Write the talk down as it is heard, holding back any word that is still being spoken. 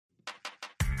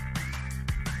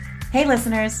Hey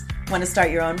listeners, want to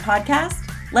start your own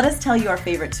podcast? Let us tell you our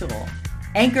favorite tool.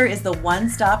 Anchor is the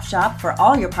one-stop shop for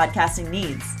all your podcasting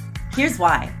needs. Here's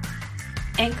why.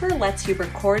 Anchor lets you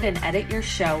record and edit your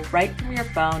show right from your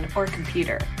phone or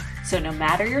computer. So no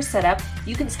matter your setup,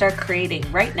 you can start creating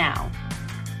right now.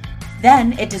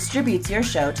 Then it distributes your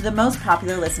show to the most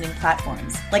popular listening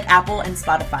platforms like Apple and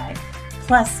Spotify.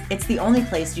 Plus, it's the only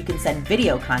place you can send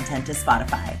video content to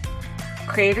Spotify.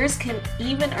 Creators can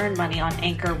even earn money on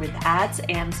Anchor with ads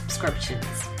and subscriptions.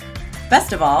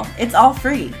 Best of all, it's all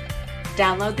free.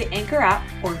 Download the Anchor app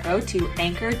or go to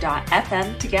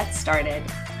anchor.fm to get started.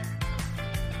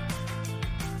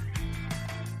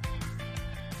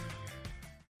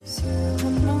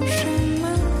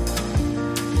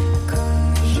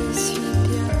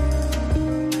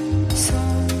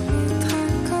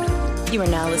 You are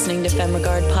now listening to Femme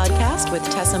Regard Podcast with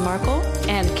Tessa Markle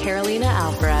and Carolina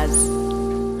Alvarez.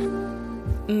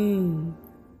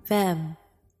 Femme.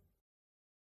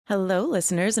 Hello,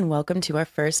 listeners, and welcome to our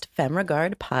first Femme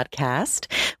Regard podcast.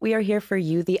 We are here for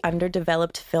you, the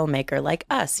underdeveloped filmmaker like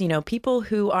us, people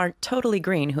who aren't totally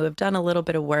green, who have done a little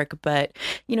bit of work, but,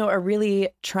 are really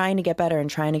trying to get better and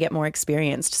trying to get more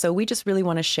experienced. So we just really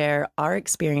want to share our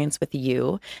experience with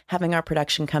you, having our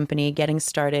production company, getting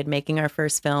started, making our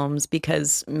first films,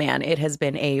 because, man, it has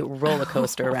been a roller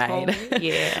coaster ride.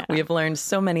 Yeah. We have learned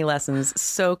so many lessons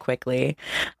so quickly.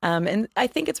 And I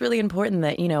think it's really important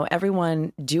that,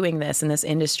 everyone doing this in this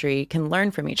industry can learn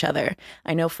from each other.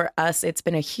 I know for us, it's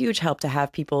been a huge help to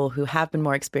have people who have been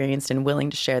more experienced and willing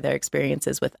to share their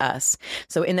experiences with us.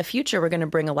 So in the future, we're going to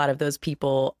bring a lot of those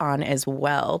people on as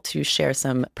well to share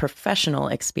some professional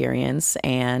experience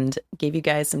and give you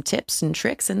guys some tips and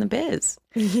tricks in the biz.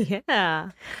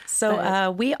 Yeah.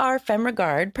 So we are Femme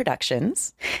Regard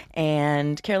Productions.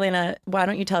 And Carolina, why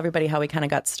don't you tell everybody how we kind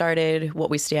of got started, what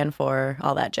we stand for,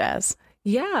 all that jazz?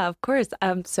 Yeah, of course.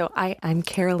 So I'm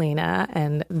Carolina,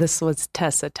 and this was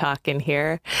Tessa talking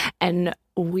here. And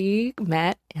we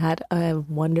met at a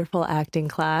wonderful acting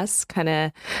class, kind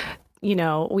of, we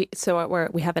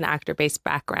have an actor-based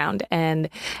background, and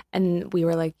we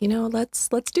were like, let's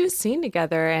do a scene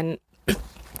together, and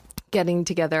getting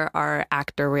together our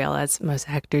actor reel, as most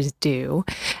actors do.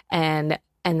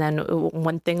 And then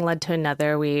one thing led to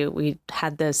another. We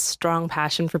had this strong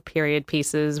passion for period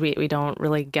pieces. We don't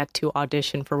really get to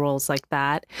audition for roles like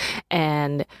that.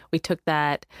 And we took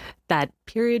that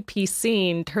period piece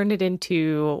scene, turned it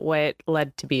into what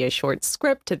led to be a short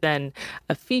script, and then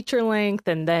a feature length,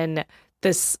 and then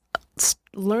this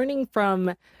learning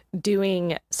from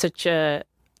doing the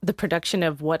production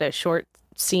of what a short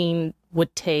scene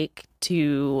would take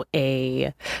to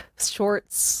a short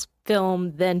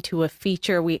film, then to a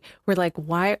feature. We're like,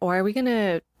 why are we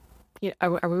gonna,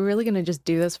 are we really gonna just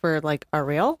do this for like a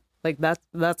reel? Like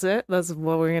that's it. That's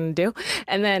what we're gonna do.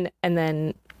 And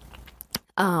then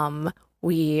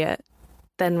we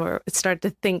started to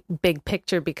think big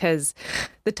picture, because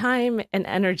the time and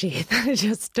energy that it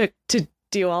just took to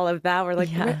do all of that, we're like,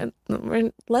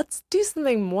 let's do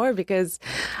something more, because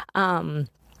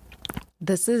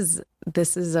this is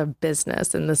a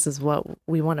business, and this is what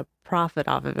we want to profit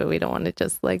off of it. We don't want to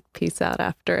just like peace out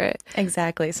after it.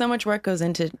 Exactly. So much work goes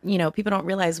into, people don't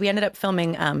realize we ended up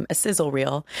filming a sizzle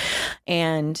reel,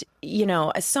 and,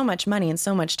 so much money and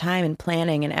so much time and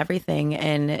planning and everything.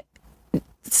 And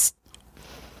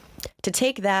to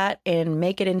take that and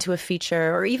make it into a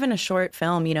feature or even a short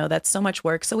film, that's so much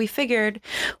work. So we figured,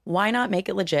 why not make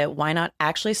it legit? Why not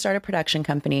actually start a production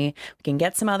company? We can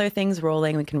get some other things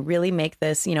rolling. We can really make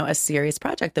this, a serious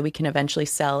project that we can eventually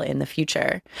sell in the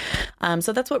future.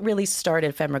 So that's what really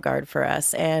started Femme Regard for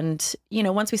us. And,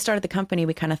 once we started the company,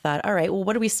 we kind of thought, all right, well,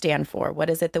 what do we stand for? What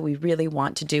is it that we really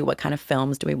want to do? What kind of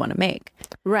films do we want to make?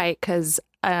 Right. Because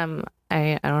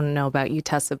I don't know about you,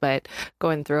 Tessa, but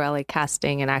going through LA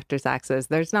Casting and Actors Access,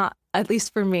 there's not, at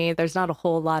least for me, there's not a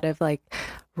whole lot of like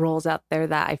roles out there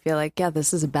that I feel like, yeah,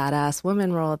 this is a badass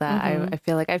woman role that I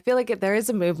feel like there is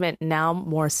a movement now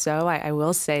more so. I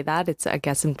will say that it's, I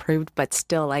guess, improved, but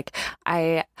still, like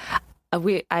I've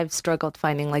struggled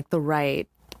finding like the right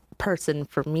person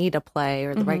for me to play,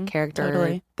 or the right character,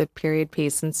 totally. The period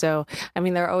piece. And so, I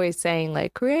mean, they're always saying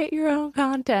like, create your own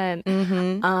content.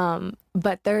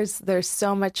 But there's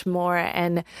so much more,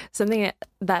 and something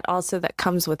that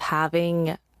comes with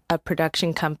having a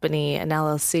production company, an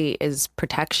LLC, is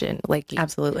protection. Like,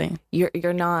 absolutely,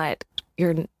 you're not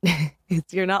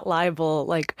liable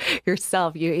like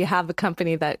yourself. You have a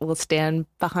company that will stand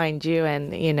behind you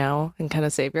and kind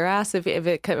of save your ass if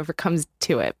it ever comes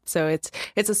to it. So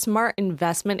it's a smart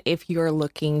investment if you're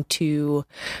looking to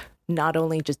not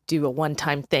only just do a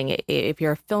one-time thing. If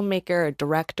you're a filmmaker, a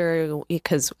director,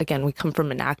 because again, we come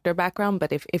from an actor background,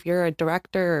 but if you're a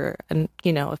director and,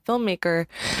 you know, a filmmaker,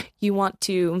 you want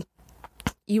to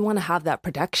have that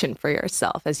production for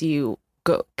yourself as you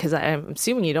go, because I'm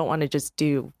assuming you don't want to just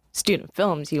do student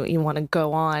films. You want to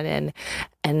go on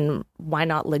and why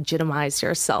not legitimize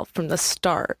yourself from the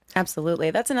start? Absolutely.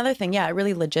 That's another thing. Yeah, it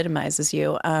really legitimizes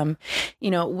you.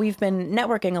 You know, we've been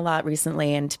networking a lot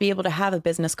recently, and to be able to have a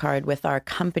business card with our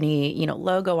company, you know,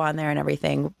 logo on there and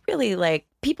everything, really, like,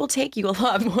 people take you a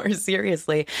lot more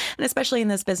seriously. And especially in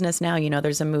this business now, you know,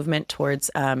 there's a movement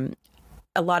towards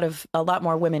a lot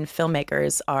more women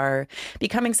filmmakers are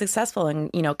becoming successful and,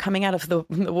 you know, coming out of the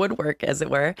woodwork, as it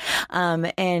were.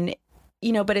 And,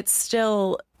 you know, but it's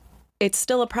still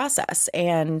a process,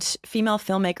 and female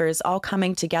filmmakers all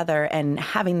coming together and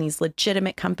having these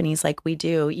legitimate companies like we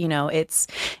do, you know, it's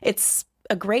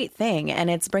a great thing, and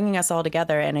it's bringing us all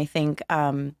together. And I think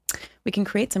we can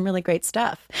create some really great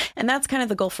stuff. And that's kind of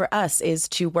the goal for us, is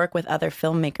to work with other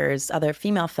filmmakers, other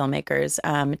female filmmakers,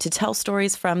 to tell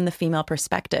stories from the female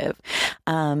perspective.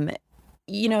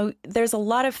 You know, there's a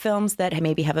lot of films that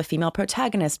maybe have a female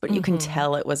protagonist, but you can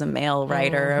tell it was a male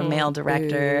writer, a male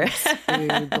director.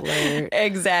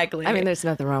 Exactly. I mean, there's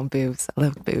nothing wrong with boobs. I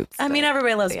love boobs. I mean,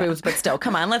 everybody loves boobs, but still,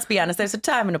 come on, let's be honest. There's a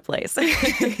time and a place.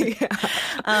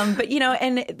 But, you know,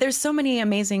 and there's so many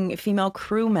amazing female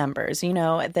crew members, you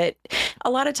know, that a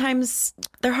lot of times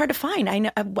they're hard to find.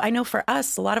 I know for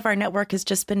us, a lot of our network has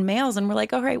just been males, and we're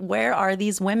like, all right, where are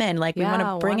these women? Like, we want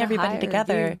to bring everybody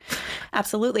together.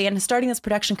 Absolutely. And starting this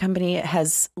production company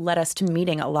has led us to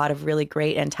meeting a lot of really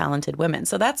great and talented women.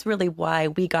 So that's really why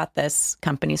we got this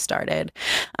company started,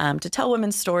 to tell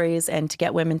women's stories and to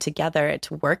get women together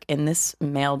to work in this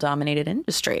male-dominated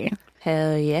industry.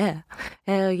 Hell yeah.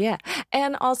 Hell yeah.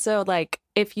 And also, like,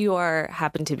 if you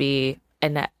happen to be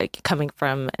coming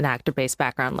from an actor-based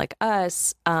background like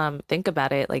us, think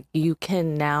about it. Like, you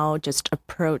can now just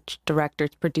approach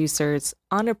directors, producers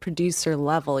on a producer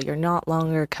level. You're not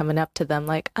longer coming up to them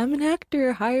like, I'm an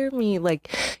actor, hire me.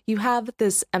 Like, you have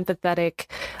this empathetic,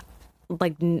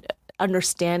 like,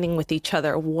 understanding with each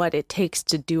other what it takes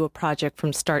to do a project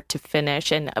from start to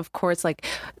finish. And of course, like,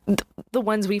 the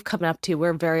ones we've come up to,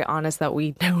 we're very honest that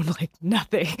we know like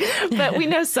nothing, but we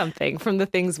know something from the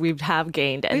things we have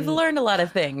gained. And we've learned a lot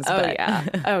of things.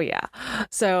 Oh yeah.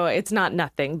 So it's not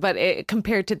nothing, but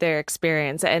compared to their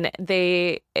experience, and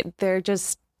they're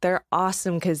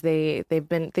awesome because they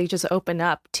just open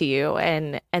up to you,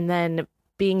 and then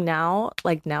being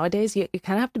nowadays, you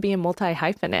kind of have to be a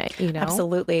multi-hyphenate, you know?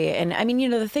 Absolutely. And I mean, you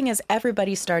know, the thing is,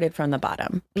 everybody started from the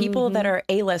bottom. People that are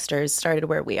A-listers started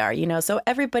where we are, you know, so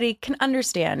everybody can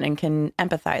understand and can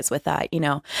empathize with that, you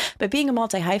know. But being a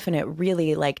multi-hyphenate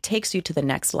really, like, takes you to the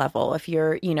next level. If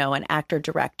you're, you know, an actor,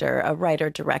 director, a writer,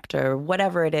 director,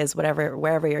 whatever it is,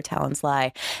 wherever your talents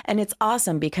lie. And it's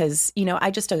awesome because, you know,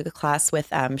 I just took a class with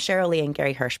Cheryl Lee and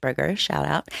Gary Hirschberger, shout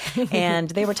out.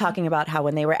 And they were talking about how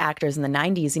when they were actors in the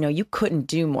 90s, you know, you couldn't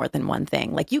do more than one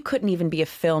thing. Like, you couldn't even be a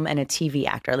film and a TV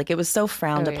actor. Like, it was so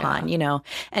frowned upon, you know.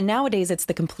 And nowadays it's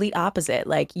the complete opposite.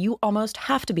 Like, you almost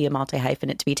have to be a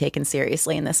multi-hyphenate to be taken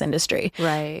seriously in this industry.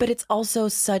 Right. But it's also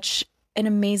such an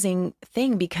amazing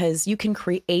thing because you can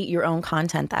create your own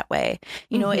content that way.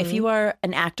 You know, if you are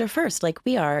an actor first, like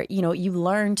we are, you know, you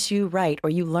learn to write, or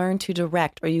you learn to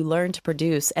direct, or you learn to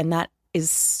produce, and that is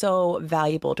so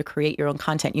valuable to create your own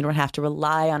content. You don't have to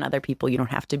rely on other people. You don't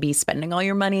have to be spending all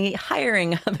your money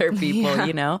hiring other people,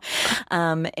 you know?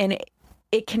 And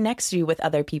it connects you with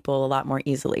other people a lot more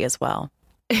easily as well.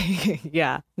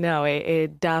 Yeah, no,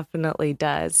 it definitely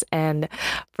does. And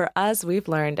for us, we've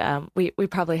learned, we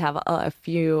probably have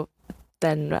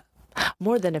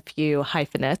more than a few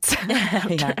hyphenates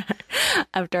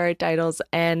after our titles.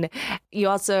 And you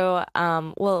also,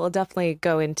 we'll definitely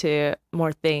go into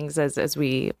more things as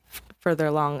we further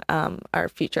along our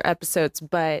future episodes.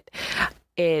 But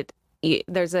there's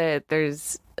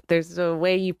a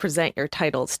way you present your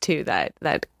titles too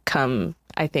that come,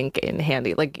 I think, in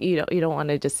handy. Like, you don't want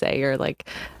to just say you're like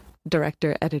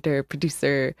director, editor,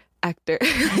 producer, actor,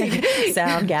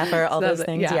 sound gaffer, all those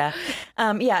things. Yeah.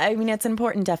 I mean, it's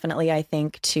important, definitely, I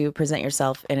think, to present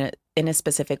yourself in a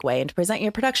specific way, and to present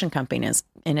your production company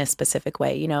in a specific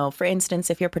way. You know, for instance,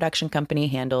 if your production company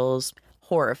handles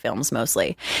horror films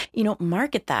mostly, you know,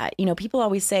 market that. You know, people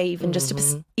always say,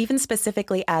 even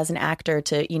specifically as an actor,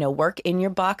 to, you know, work in your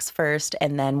box first,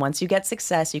 and then once you get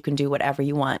success, you can do whatever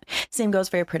you want. Same goes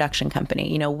for your production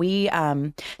company. You know, we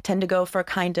tend to go for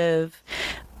kind of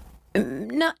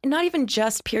not even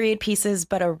just period pieces,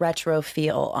 but a retro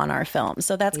feel on our film.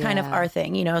 So that's kind of our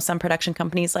thing. You know, some production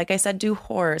companies, like I said, do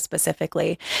horror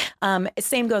specifically.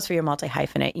 Same goes for your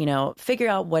multi-hyphenate, you know, figure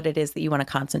out what it is that you want to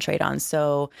concentrate on.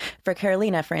 So for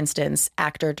Carolina, for instance,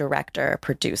 actor, director,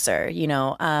 producer, you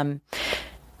know,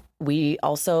 we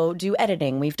also do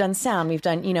editing. We've done sound. We've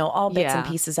done, you know, all bits and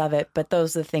pieces of it. But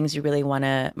those are the things you really want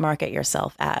to market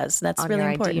yourself as. That's on really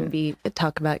your important. IMDb,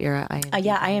 talk about your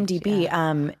IMDb.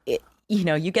 IMDb. Yeah. You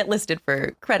know, you get listed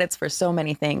for credits for so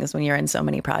many things when you're in so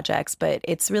many projects, but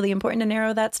it's really important to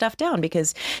narrow that stuff down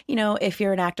because, you know, if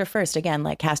you're an actor first, again,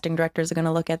 like casting directors are going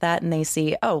to look at that and they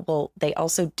see, oh, well, they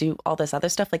also do all this other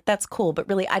stuff. Like, that's cool. But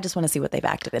really, I just want to see what they've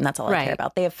acted in. That's all I care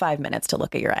about. They have 5 minutes to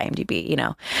look at your IMDb, you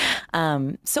know.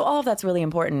 So all of that's really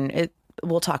important.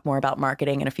 We'll talk more about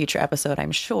marketing in a future episode,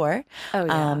 I'm sure. Oh,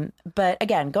 yeah. But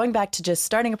again, going back to just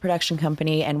starting a production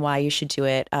company and why you should do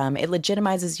it, it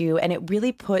legitimizes you and it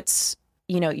really puts,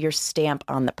 you know, your stamp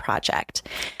on the project.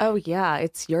 Oh, yeah.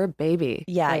 It's your baby.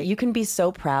 Yeah. You can be so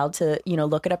proud to, you know,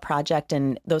 look at a project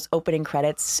and those opening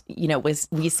credits, you know,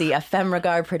 we see a Femme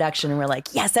Regard production and we're like,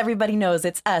 yes, everybody knows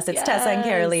it's us. It's Tessa and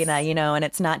Carolina, you know, and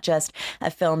it's not just a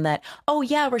film that, oh,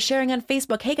 yeah, we're sharing on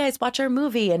Facebook. Hey, guys, watch our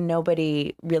movie. And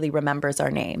nobody really remembers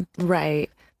our name. Right.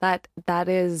 That's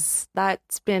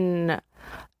been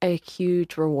a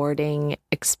huge rewarding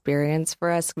experience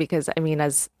for us because, I mean,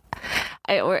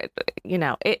 you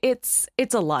know, it's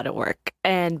a lot of work,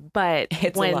 but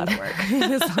it's a lot of work.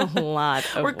 It's a lot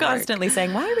of We're work. constantly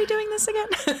saying, why are we doing this again?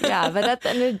 Yeah, but at the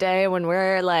end of the day, when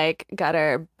we're like got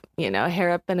our, you know, hair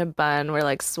up in a bun, we're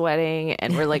like sweating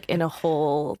and we're like in a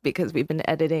hole because we've been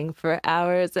editing for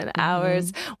hours and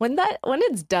hours. When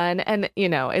it's done, and you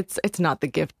know, it's not the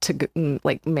gift to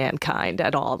like mankind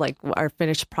at all, like our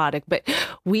finished product, but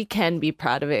we can be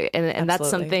proud of it, and that's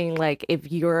something like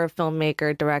if you're a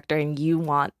filmmaker, director, and you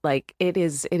want, like, it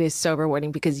is so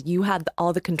rewarding because you had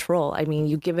all the control. I mean,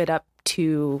 you give it up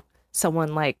to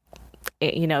someone like,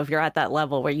 you know, if you're at that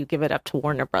level where you give it up to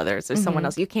Warner Brothers or someone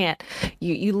else, you can't,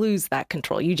 you lose that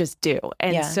control. You just do.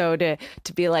 And so to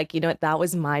be like, you know what, that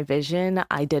was my vision.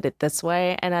 I did it this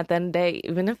way. And at the end of the day,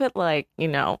 even if it, like, you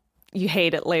know, you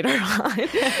hate it later on,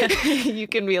 you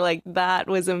can be like, that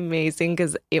was amazing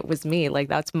because it was me. Like,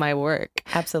 that's my work.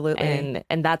 Absolutely.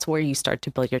 And that's where you start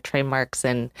to build your trademarks.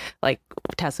 And like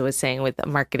Tessa was saying, with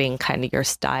marketing, kind of your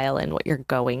style and what you're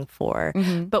going for.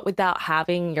 But without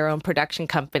having your own production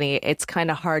company, it's kind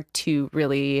of hard to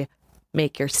really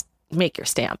make your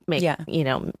stamp, you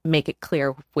know, make it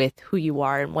clear with who you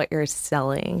are and what you're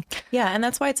selling. Yeah. And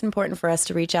that's why it's important for us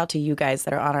to reach out to you guys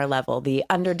that are on our level, the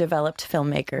underdeveloped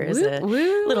filmmakers, a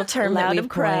little term that we've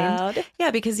coined.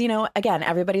 Yeah. Because, you know, again,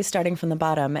 everybody's starting from the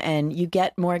bottom and you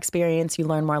get more experience, you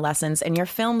learn more lessons and your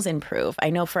films improve. I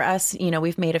know for us, you know,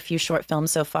 we've made a few short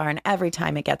films so far and every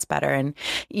time it gets better. And,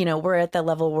 you know, we're at the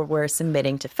level where we're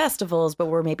submitting to festivals, but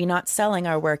we're maybe not selling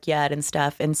our work yet and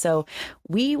stuff. And so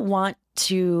we want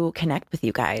to connect with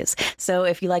you guys. So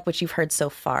if you like what you've heard so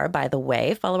far, by the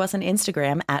way, follow us on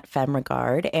Instagram at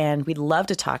FemRegard, and we'd love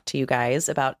to talk to you guys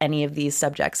about any of these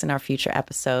subjects in our future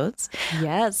episodes.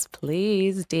 Yes,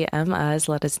 please DM us.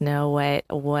 Let us know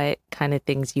what kind of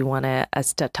things you want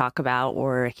us to talk about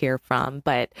or hear from.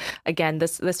 But again,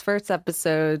 this first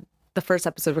episode,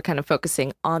 we're kind of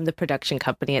focusing on the production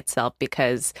company itself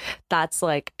because that's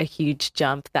like a huge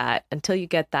jump that until you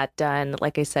get that done,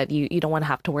 like I said, you don't want to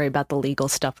have to worry about the legal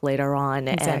stuff later on.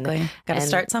 Exactly. Got to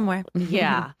start somewhere.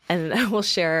 Yeah. And we'll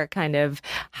share kind of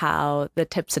how the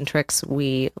tips and tricks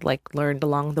we like learned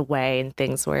along the way and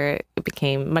things where it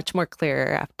became much more clear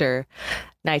after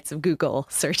nights of Google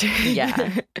searching.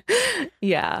 Yeah.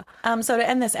 Yeah. So to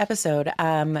end this episode,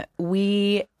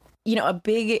 we, you know, a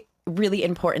big really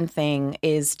important thing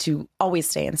is to always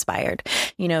stay inspired.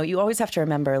 You know, you always have to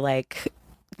remember, like,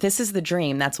 this is the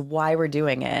dream. That's why we're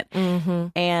doing it.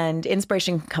 And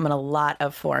inspiration can come in a lot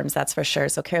of forms, that's for sure.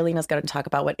 So Carolina's going to talk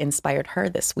about what inspired her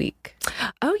this week.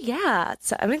 Oh, yeah.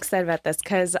 So I'm excited about this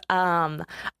because I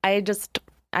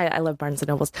love Barnes &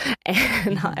 Nobles.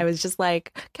 And I was just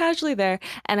like casually there.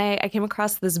 And I came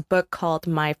across this book called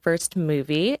My First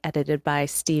Movie, edited by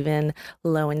Stephen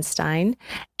Lowenstein.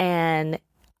 And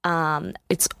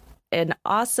it's an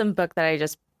awesome book that I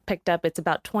just picked up. It's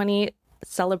about 20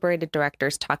 celebrated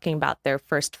directors talking about their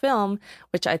first film,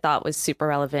 which I thought was super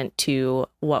relevant to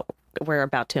what we're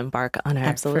about to embark on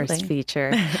our first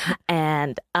feature.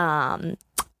 And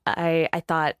I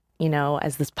thought, you know,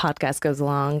 as this podcast goes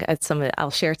along,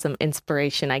 I'll share some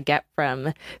inspiration I get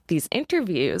from these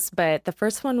interviews. But the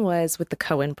first one was with the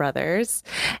Coen brothers,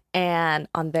 and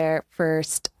on their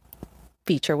first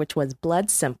feature, which was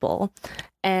Blood Simple.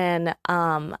 And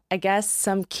I guess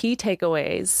some key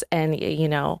takeaways, and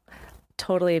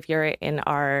totally, if you're in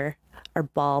our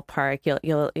ballpark,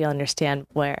 you'll understand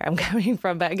where I'm coming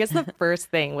from. But I guess the first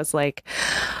thing was like,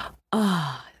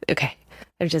 oh, okay.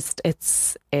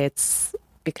 It's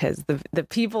because the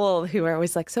people who are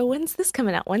always like, so when's this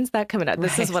coming out? When's that coming out?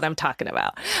 This is what I'm talking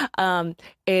about.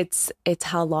 It's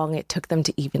how long it took them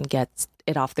to even get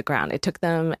it off the ground. It took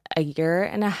them a year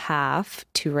and a half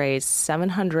to raise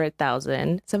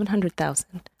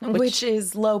 $700,000, which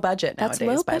is low budget nowadays. That's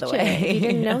low by budget. The way. You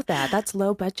didn't know that. That's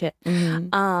low budget.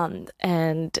 And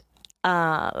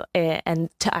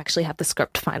to actually have the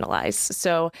script finalized.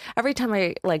 So every time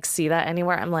I see that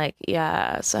anywhere, I'm like,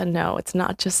 yes, no, it's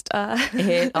not just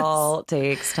it all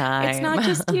takes time. It's not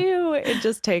just you. It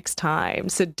just takes time.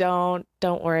 So don't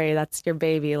worry. That's your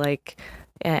baby.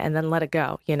 And then let it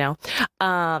go,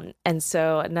 And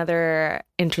so another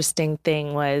interesting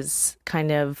thing was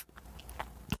kind of,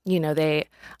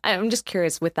 I'm just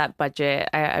curious with that budget.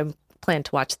 I'm plan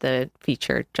to watch the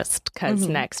feature just because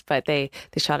next, but they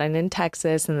shot it in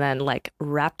Texas and then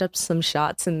wrapped up some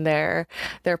shots in their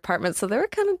apartment. So they were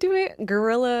kind of doing it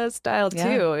guerrilla style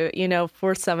too,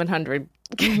 for 700.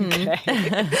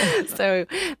 So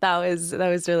that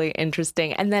was really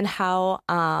interesting. And then how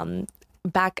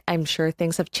back, I'm sure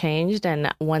things have changed.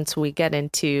 And once we get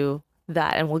into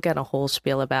that, and we'll get a whole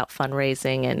spiel about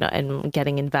fundraising and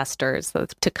getting investors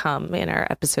to come in our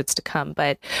episodes to come.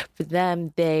 But for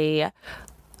them, they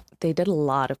did a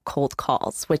lot of cold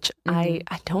calls, which I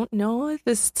don't know if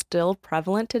is still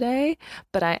prevalent today,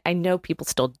 but I know people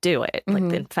still do it,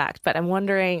 in fact. But I'm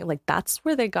wondering, that's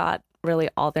where they got really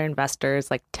all their investors,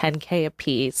 $10K a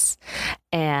piece.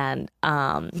 And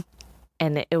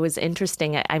it was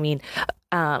interesting. I mean,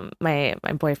 my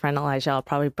boyfriend Elijah, I'll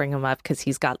probably bring him up because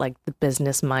he's got the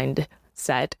business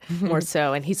mindset more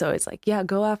so, and he's always like, yeah,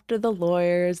 go after the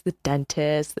lawyers, the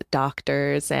dentists, the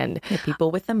doctors, and the people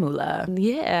with the moolah.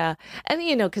 Yeah, and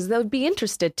because they'll be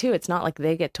interested too. It's not like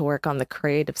they get to work on the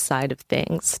creative side of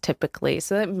things typically,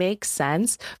 so that makes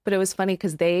sense. But it was funny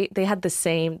because they had the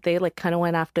same. They kind of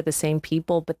went after the same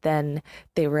people, but then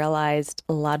they realized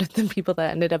a lot of the people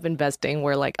that ended up investing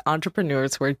were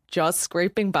entrepreneurs who were just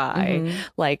scraping by,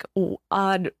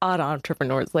 odd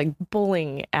entrepreneurs,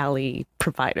 bowling alley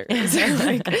providers.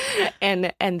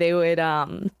 and they would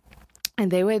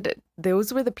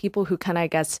those were the people who kind of, I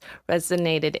guess,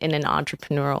 resonated in an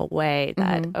entrepreneurial way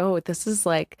that, this is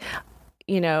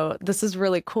this is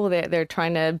really cool. They're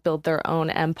trying to build their own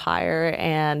empire.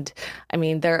 And I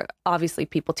mean, they're obviously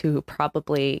people too who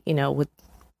probably, would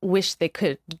wish they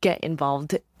could get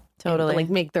involved. Totally.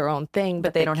 Make their own thing,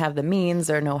 but they don't have the means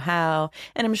or know how.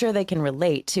 And I'm sure they can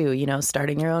relate too.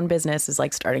 Starting your own business is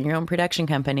like starting your own production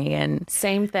company, and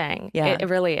same thing. Yeah, it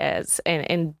really is, and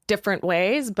in different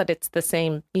ways, but it's the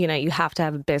same. You have to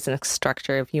have a business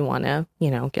structure if you want to,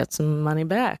 get some money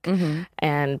back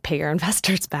and pay your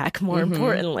investors back. More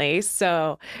importantly,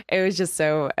 so it was just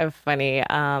so funny.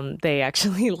 They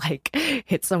actually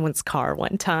hit someone's car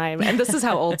one time, and this is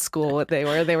how old school they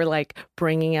were. They were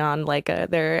bringing on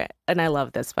their. And I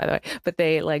love this, by the way, but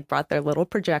they brought their little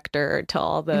projector to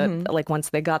all the,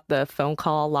 once they got the phone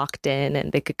call locked in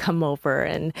and they could come over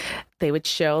and they would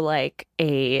show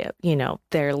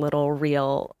their little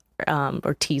reel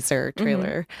or teaser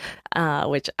trailer,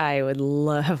 which I would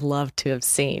have loved to have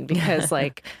seen because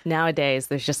nowadays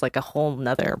there's just a whole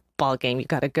nother ball game you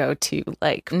got to go to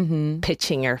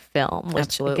pitching your film,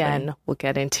 which again, we'll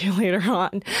get into later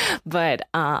on. But,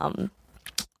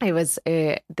 they were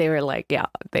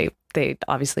they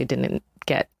obviously didn't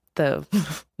get the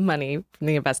money from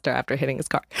the investor after hitting his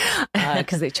car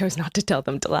because they chose not to tell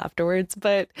them till afterwards.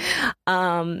 But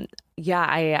I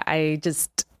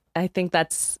think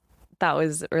that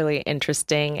was really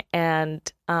interesting. And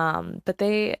but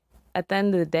they, at the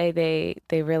end of the day,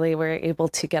 they really were able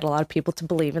to get a lot of people to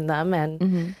believe in them,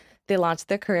 and they launched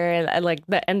their career. And at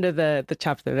the end of the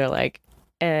chapter, they're like,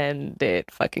 and it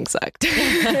fucking sucked. We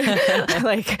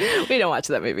don't watch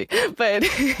that movie, but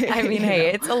I mean, hey,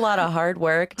 it's a lot of hard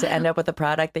work to end up with a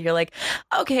product that you're like,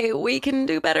 okay, we can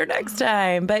do better next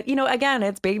time. But again,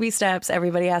 it's baby steps.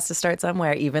 Everybody has to start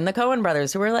somewhere. Even the Coen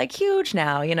brothers, who are huge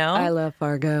now. I love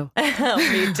Fargo.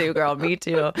 Me too, girl. Me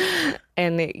too.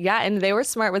 And and they were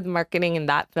smart with marketing in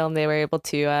that film. They were able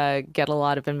to get a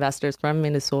lot of investors from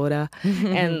Minnesota,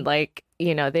 and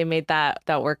they made that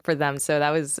work for them.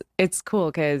 So it's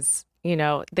cool because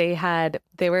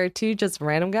they were two just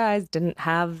random guys, didn't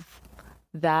have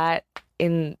that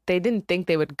they didn't think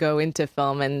they would go into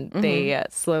film, and they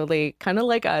slowly, kind of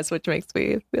like us, which makes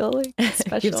me feel like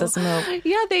special. Gives us some hope.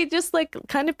 Yeah, they just like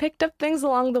kind of picked up things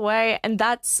along the way, and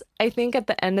that's, I think, at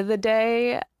the end of the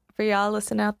day, for y'all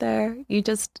listening out there, you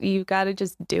got to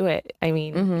just do it. I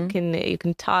mean, you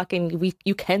can talk and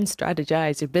you can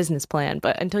strategize your business plan,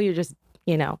 but until you're just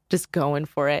going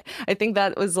for it. I think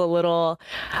that was a little,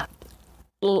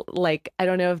 like, I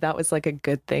don't know if that was like a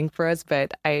good thing for us,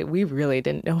 but we really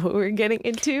didn't know what we were getting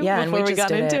into before we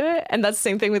got into it. And that's the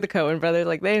same thing with the Coen brothers.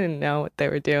 Like, they didn't know what they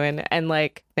were doing. And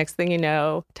like, next thing you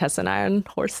know, Tessa and I on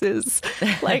horses,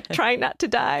 like trying not to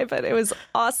die, but it was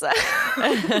awesome.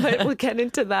 But we'll get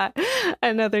into that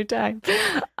another time.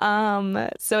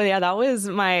 So yeah, that was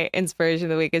my inspiration of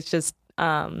the week. It's just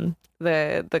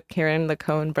the Karen, the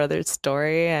Coen brothers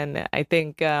story. And I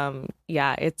think,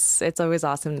 it's always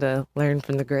awesome to learn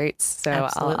from the greats. So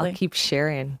I'll keep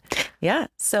sharing. Yeah.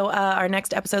 So our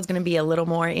next episode is going to be a little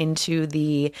more into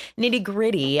the nitty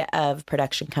gritty of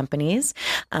production companies.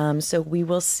 So we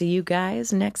will see you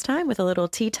guys next time with a little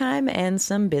tea time and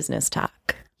some business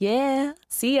talk. Yeah.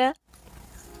 See ya.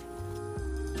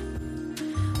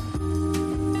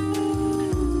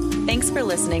 Thanks for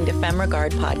listening to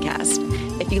FemRegard Podcast.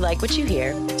 If you like what you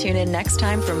hear, tune in next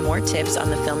time for more tips on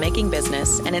the filmmaking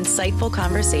business and insightful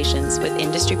conversations with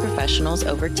industry professionals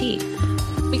over tea.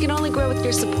 We can only grow with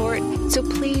your support, so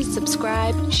please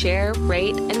subscribe, share,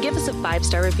 rate, and give us a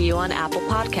 5-star review on Apple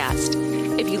Podcast.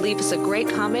 If you leave us a great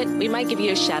comment, we might give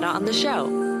you a shout out on the show.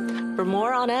 For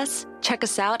more on us, check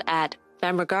us out at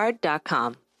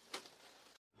femregard.com.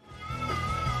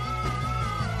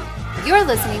 You're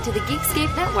listening to the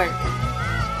Geekscape Network.